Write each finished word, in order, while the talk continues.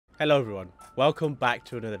Hello everyone, welcome back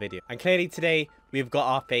to another video. And clearly today we've got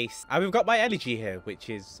our face and we've got my energy here, which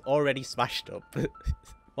is already smashed up.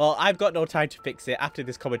 Well, I've got no time to fix it. After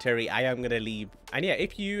this commentary, I am going to leave. And yeah,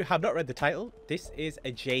 if you have not read the title, this is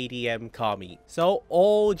a JDM car meet. So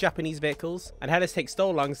all Japanese vehicles, and Hellas takes so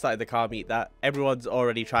long started the car meet that everyone's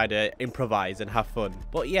already trying to improvise and have fun.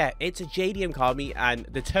 But yeah, it's a JDM car meet and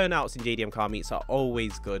the turnouts in JDM car meets are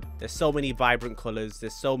always good. There's so many vibrant colors,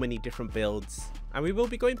 there's so many different builds. And we will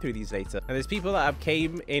be going through these later. And there's people that have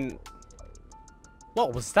came in...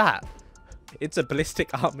 What was that? It's a ballistic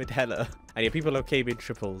armored hella. And yeah, people have came in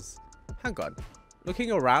triples. Hang on.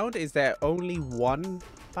 Looking around, is there only one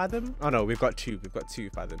fathom? Oh no, we've got two. We've got two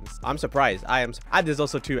fathoms. I'm surprised. I am. And there's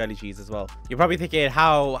also two LEGs as well. You're probably thinking,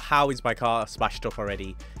 how is my car smashed up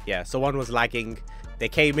already? Yeah, so one was lagging. They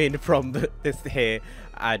came in from this here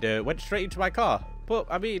and went straight into my car. But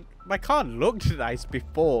I mean, my car looked nice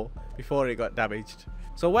before it got damaged.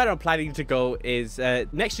 So where I'm planning to go is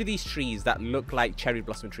next to these trees that look like cherry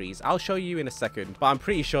blossom trees. I'll show you in a second, but I'm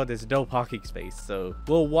pretty sure there's no parking space, so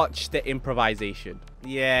we'll watch the improvisation.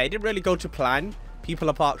 Yeah, it didn't really go to plan. People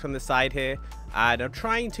are parked on the side here, and I'm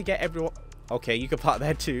trying to get everyone... Okay, you can park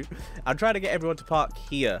there too. I'm trying to get everyone to park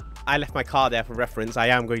here. I left my car there for reference. I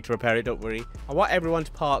am going to repair it, don't worry. I want everyone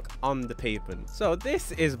to park on the pavement. So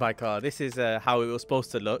this is my car. This is how it was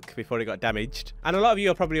supposed to look before it got damaged. And a lot of you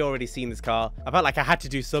have probably already seen this car. I felt like I had to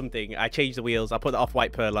do something. I changed the wheels. I put the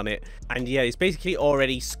off-white pearl on it. And yeah, it's basically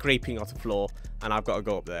already scraping off the floor. And I've got to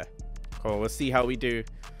go up there. Come on, we'll see how we do.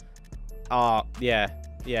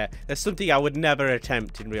 Yeah, there's something I would never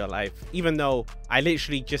attempt in real life, even though I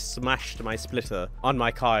literally just smashed my splitter on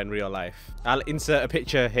my car in real life. I'll insert a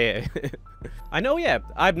picture here. I know, yeah,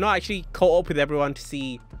 I've not actually caught up with everyone to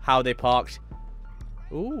see how they parked.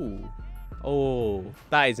 Ooh. Oh,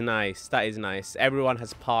 that is nice. That is nice. Everyone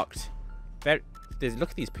has parked. Look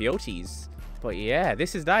at these peyotes. But yeah,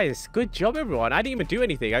 this is nice. Good job, everyone. I didn't even do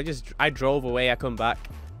anything. I drove away. I come back.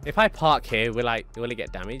 If I park here, will it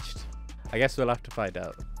get damaged? I guess we'll have to find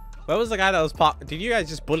out. Where was the guy that was parked? Did you guys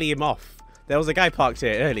just bully him off? There was a guy parked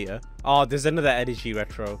here earlier. Oh, there's another energy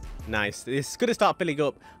retro. Nice. It's going to start filling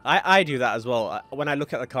up. I do that as well. When I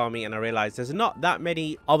look at the car meet and I realize there's not that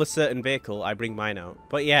many of a certain vehicle, I bring mine out.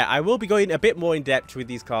 But yeah, I will be going a bit more in depth with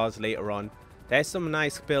these cars later on. There's some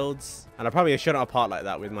nice builds. And I probably shouldn't have parked like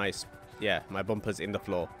that with my bumpers in the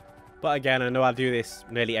floor. But again, I know I do this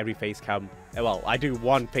nearly every face cam. Well, I do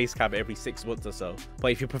one face cam every 6 months or so.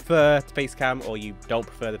 But if you prefer the face cam or you don't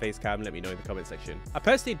prefer the face cam, let me know in the comment section. I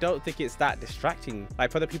personally don't think it's that distracting. Like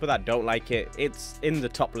for the people that don't like it, it's in the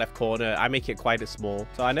top left corner. I make it quite a small.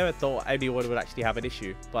 So I never thought anyone would actually have an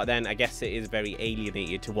issue. But then I guess it is very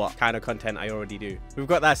alienated to what kind of content I already do. We've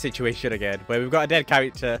got that situation again where we've got a dead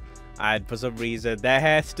character. And for some reason, their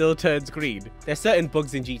hair still turns green. There's certain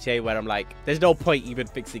bugs in GTA where I'm like, there's no point even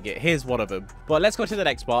fixing it. Here's one of them. But let's go to the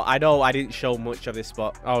next spot. I know I didn't show much of this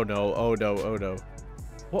spot. Oh no, oh no, oh no.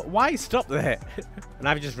 What? Why stop there? And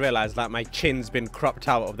I've just realized that my chin's been cropped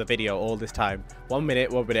out of the video all this time. 1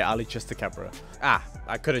 minute, I'll adjust the camera.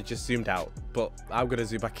 I could have just zoomed out, but I'm going to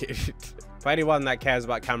zoom back in. For anyone that cares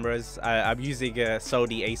about cameras, I'm using a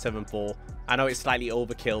Sony A7 IV. I know it's slightly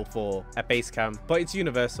overkill for a face cam, but it's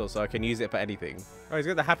universal, so I can use it for anything. Oh, he's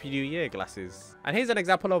got the Happy New Year glasses. And here's an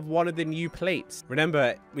example of one of the new plates.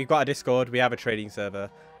 Remember, we've got a Discord, we have a trading server,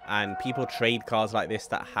 and people trade cars like this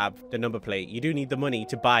that have the number plate. You do need the money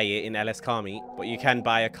to buy it in LS Car Meet, but you can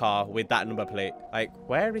buy a car with that number plate. Like,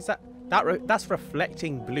 where is that? That's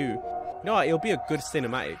reflecting blue. You know what? It'll be a good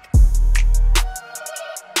cinematic.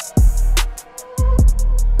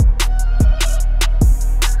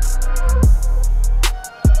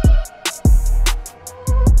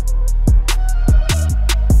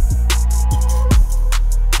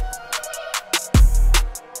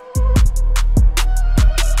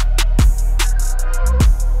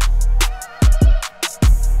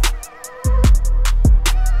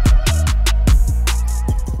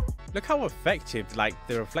 Look how effective like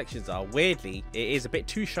the reflections are. Weirdly, it is a bit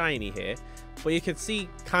too shiny here, but you can see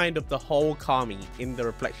kind of the whole car meet in the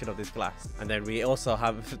reflection of this glass. And then we also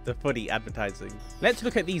have the funny advertising. Let's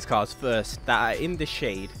look at these cars first that are in the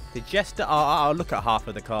shade. The Jester, I'll look at half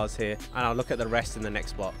of the cars here and I'll look at the rest in the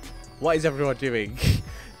next spot. What is everyone doing?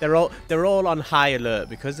 they're all on high alert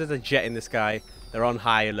because there's a jet in the sky. They're on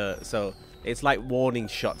high alert, so it's like warning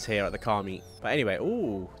shots here at the car meet. But anyway,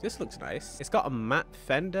 ooh, this looks nice. It's got a matte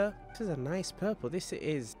fender. This is a nice purple. This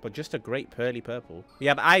is, but just a great pearly purple. We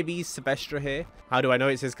have Ivy's Silvestre here. How do I know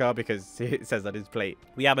it's his car? Because it says on his plate.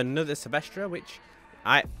 We have another Silvestre, which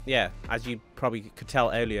Yeah, as you probably could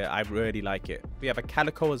tell earlier, I really like it. We have a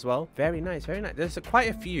Calico as well. Very nice, very nice. There's quite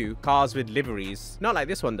a few cars with liveries. Not like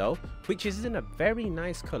this one though, which is in a very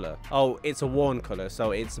nice color. Oh, it's a worn color,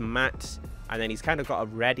 so it's matte. And then he's kind of got a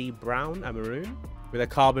reddy brown and maroon with a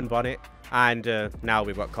carbon bonnet. And now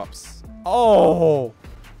we've got cops. Oh!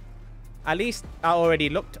 At least I already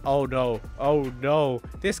looked. Oh no. Oh no.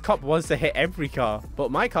 This cop wants to hit every car.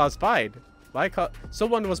 But my car's fine. My car.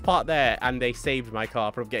 Someone was parked there and they saved my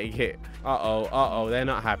car from getting hit. Uh-oh. Uh-oh. They're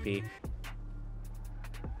not happy.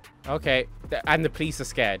 Okay. And the police are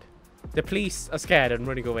scared. The police are scared and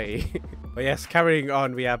running away. But yes, carrying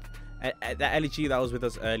on, we have the LG that was with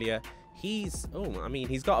us earlier. He's, oh, I mean,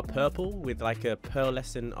 he's got a purple with like a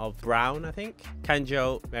pearlescent of brown, I think.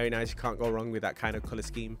 Kanjo, very nice. You can't go wrong with that kind of color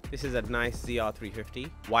scheme. This is a nice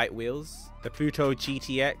ZR350. White wheels. The Pluto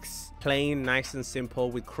GTX. Plain, nice and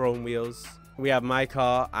simple with chrome wheels. We have my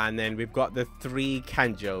car, and then we've got the 3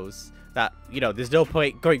 Kanjos that, you know, there's no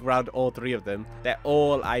point going around all 3 of them. They're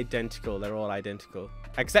all identical. They're all identical.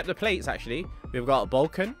 Except the plates, actually. We've got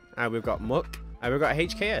Vulcan, and we've got Muck. And we've got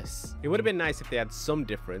HKS. It would have been nice if they had some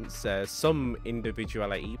difference, some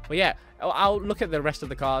individuality. But yeah, I'll look at the rest of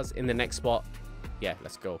the cars in the next spot. Yeah,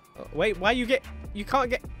 let's go. Wait, why you can't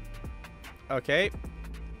get... Okay.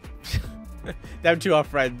 Them two are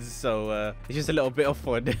friends, so it's just a little bit of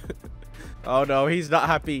fun. Oh no, he's not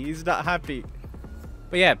happy. He's not happy.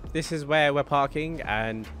 But yeah, this is where we're parking,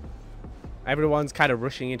 and everyone's kind of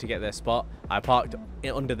rushing in to get their spot. I parked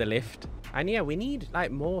under the lift. And yeah, we need like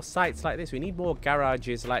more sites like this. We need more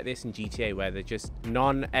garages like this in GTA where they're just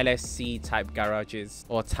non-LSC type garages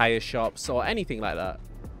or tire shops or anything like that.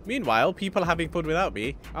 Meanwhile, people are having fun without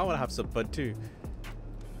me. I want to have some fun too.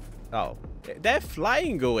 Oh, they're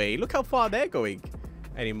flying away. Look how far they're going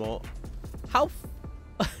anymore. How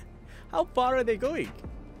far are they going?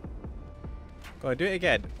 Go on, do it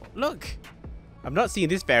again. Look. I've not seen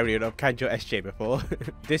this variant of Kanjo SJ before.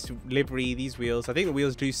 This livery, these wheels. I think the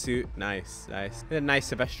wheels do suit. Nice, nice. A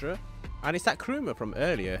nice Silvestra. And it's that Kruma from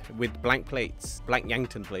earlier with blank plates. Blank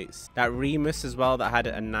Yankton plates. That Remus as well that had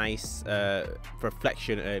a nice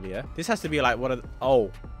reflection earlier. This has to be like one of the...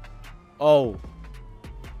 Oh. Oh.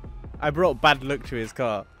 I brought bad luck to his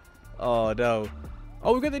car. Oh, no.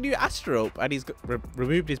 Oh, we've got the new Astrope. And he's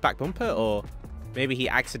removed his back bumper, or... Maybe he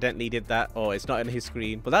accidentally did that, or it's not on his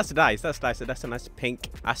screen. But that's nice. That's nice. That's a nice pink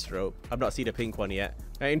Astro. I've not seen a pink one yet.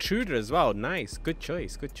 Intruder as well. Nice. Good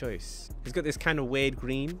choice. Good choice. He's got this kind of weird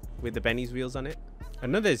green with the Benny's wheels on it.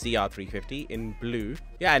 Another ZR350 in blue.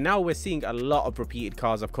 Yeah, and now we're seeing a lot of repeated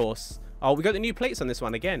cars, of course. Oh, we got the new plates on this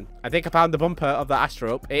one again. I think I found the bumper of the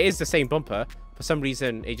Astro. It is the same bumper. For some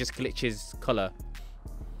reason, it just glitches color.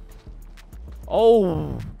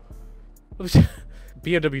 Oh.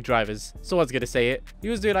 BMW drivers. Someone's gonna say it. He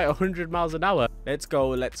was doing like 100 miles an hour. Let's go,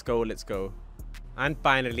 let's go, let's go. And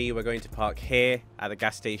finally, we're going to park here at the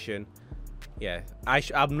gas station. Yeah, I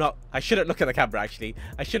shouldn't look at the camera, actually.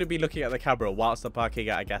 I shouldn't be looking at the camera whilst I'm parking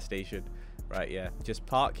at a gas station. Right, yeah. Just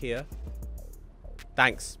park here.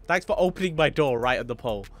 Thanks. Thanks for opening my door right on the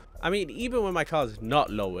pole. I mean, even when my car's not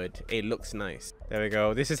lowered, it looks nice. There we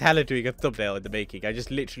go. This is hella doing a thumbnail in the making. I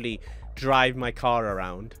just literally drive my car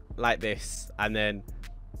around like this and then,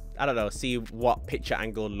 I don't know, see what picture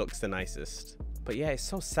angle looks the nicest. But yeah, it's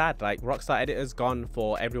so sad. Like, Rockstar Editor's gone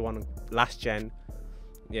for everyone last gen.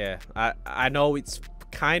 Yeah, I know it's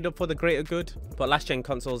kind of for the greater good, but last gen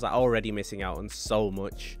consoles are already missing out on so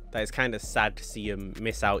much that it's kind of sad to see them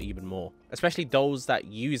miss out even more. Especially those that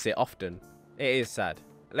use it often. It is sad.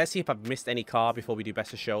 Let's see if I've missed any car before we do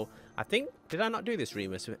best of show. I think, did I not do this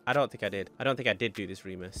Remus? I don't think I did. I don't think I did do this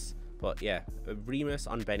Remus. But yeah, a Remus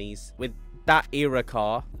on Benny's with that era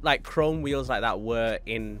car. Like chrome wheels like that were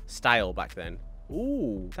in style back then.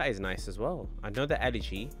 Ooh, that is nice as well. Another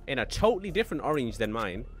Elegy in a totally different orange than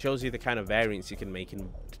mine. Shows you the kind of variants you can make in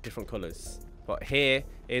different colors. But here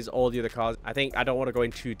is all the other cars. I think I don't want to go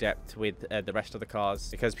in too depth with the rest of the cars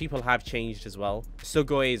because people have changed as well.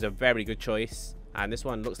 Sugoi is a very good choice. And this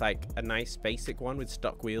one looks like a nice basic one with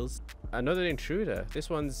stock wheels. Another Intruder. This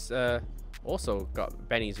one's also got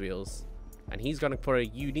Benny's wheels. And he's gone for a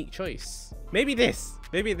unique choice. Maybe this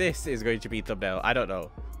is going to be thumbnail. I don't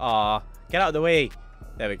know. Aw, get out of the way.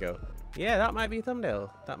 There we go. Yeah, that might be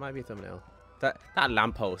thumbnail. That might be thumbnail. That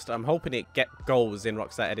lamppost. I'm hoping it goes in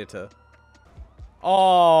Rockstar Editor.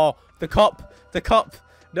 Oh, the cop. The cop.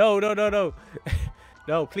 No, no, no, no.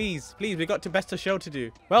 No, please, please, we got to best of show to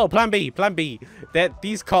do. Well, plan B.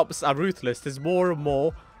 These cops are ruthless. There's more and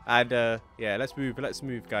more. And, yeah, let's move,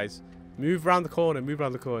 guys. Move around the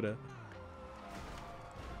corner,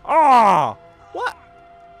 Ah! Oh, what?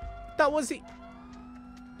 That was it.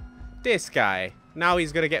 This guy. Now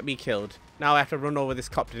he's gonna get me killed. Now I have to run over this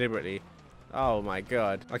cop deliberately. Oh my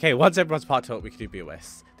god. Okay, once everyone's parked up, we can do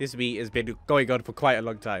BOS. This meet has been going on for quite a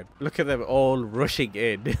long time. Look at them all rushing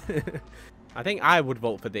in. I think I would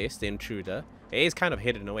vote for this, the intruder. It is kind of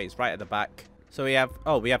hidden away. It's right at the back. So we have,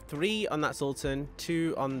 oh, we have 3 on that Sultan,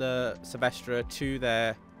 2 on the Silvestra, 2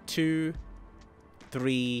 there, 2,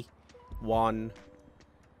 3, 1,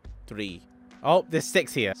 3. Oh, there's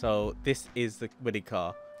 6 here. So this is the winning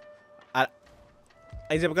car.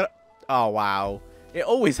 Is it gonna... Oh, wow. It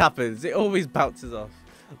always happens. It always bounces off.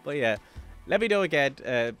 But yeah, let me know again.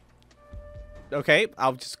 Okay,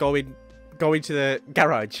 I'll just go into the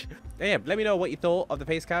garage. Yeah, let me know what you thought of the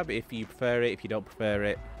pace cab, if you prefer it, if you don't prefer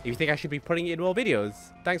it, if you think I should be putting it in more videos.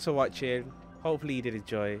 Thanks for watching. Hopefully you did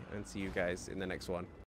enjoy, and see you guys in the next one.